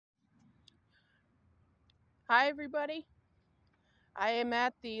Hi everybody, I am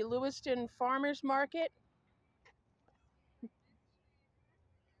at the Lewiston Farmers Market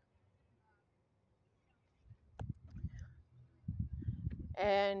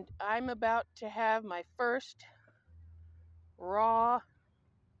and I'm about to have my first raw,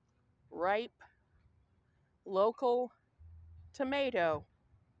 ripe, local tomato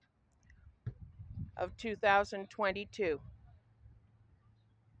of 2022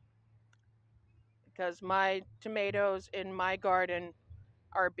 because my tomatoes in my garden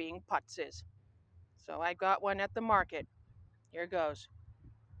are being putzes. So I got one at the market. Here goes.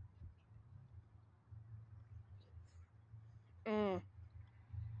 Mm.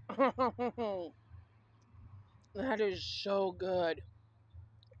 That is so good.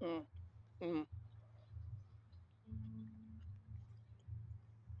 Mm. Mm.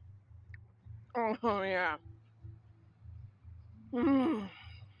 Oh yeah. Mm.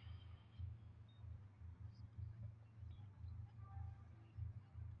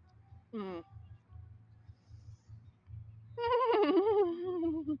 Mm.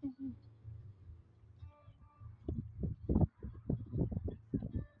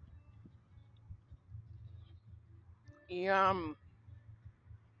 Yum.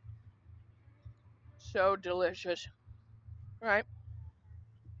 So delicious. Right.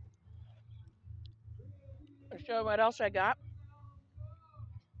 I'll show you what else I got.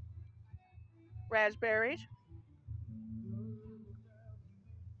 Raspberries.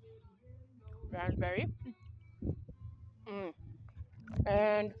 Raspberry. Mm.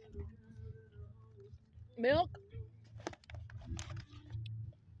 And milk,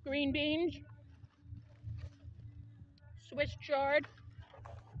 green beans, Swiss chard,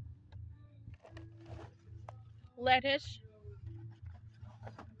 lettuce,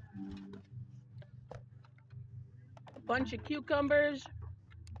 a bunch of cucumbers,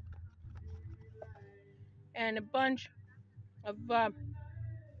 and a bunch of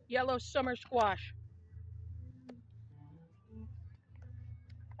yellow summer squash.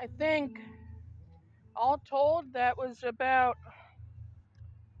 I think all told that was about,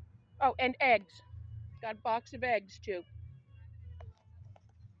 oh, and eggs. Got a box of eggs too.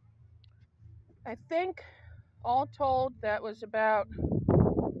 I think all told that was about,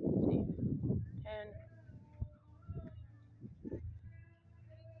 let's see, 10,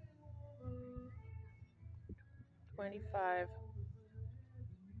 25,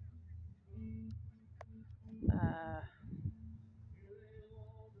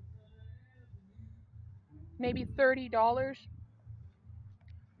 maybe $30.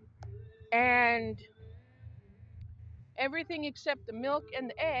 And everything except the milk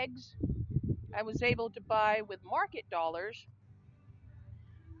and the eggs I was able to buy with market dollars,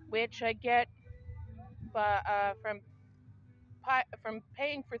 which I get from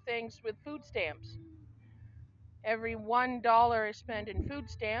paying for things with food stamps. Every $1 I spend in food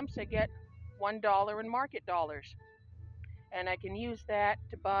stamps, I get $1 in market dollars, and I can use that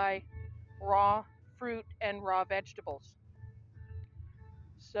to buy raw fruit and raw vegetables.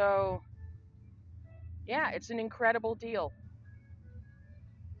 So yeah, it's an incredible deal.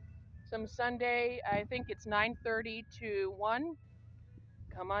 Some Sunday, I think it's 9:30 to 1.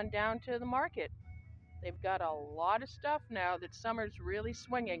 Come on down to the market. They've got a lot of stuff now that summer's really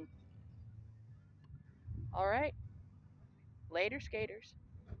swinging. All right, later, skaters.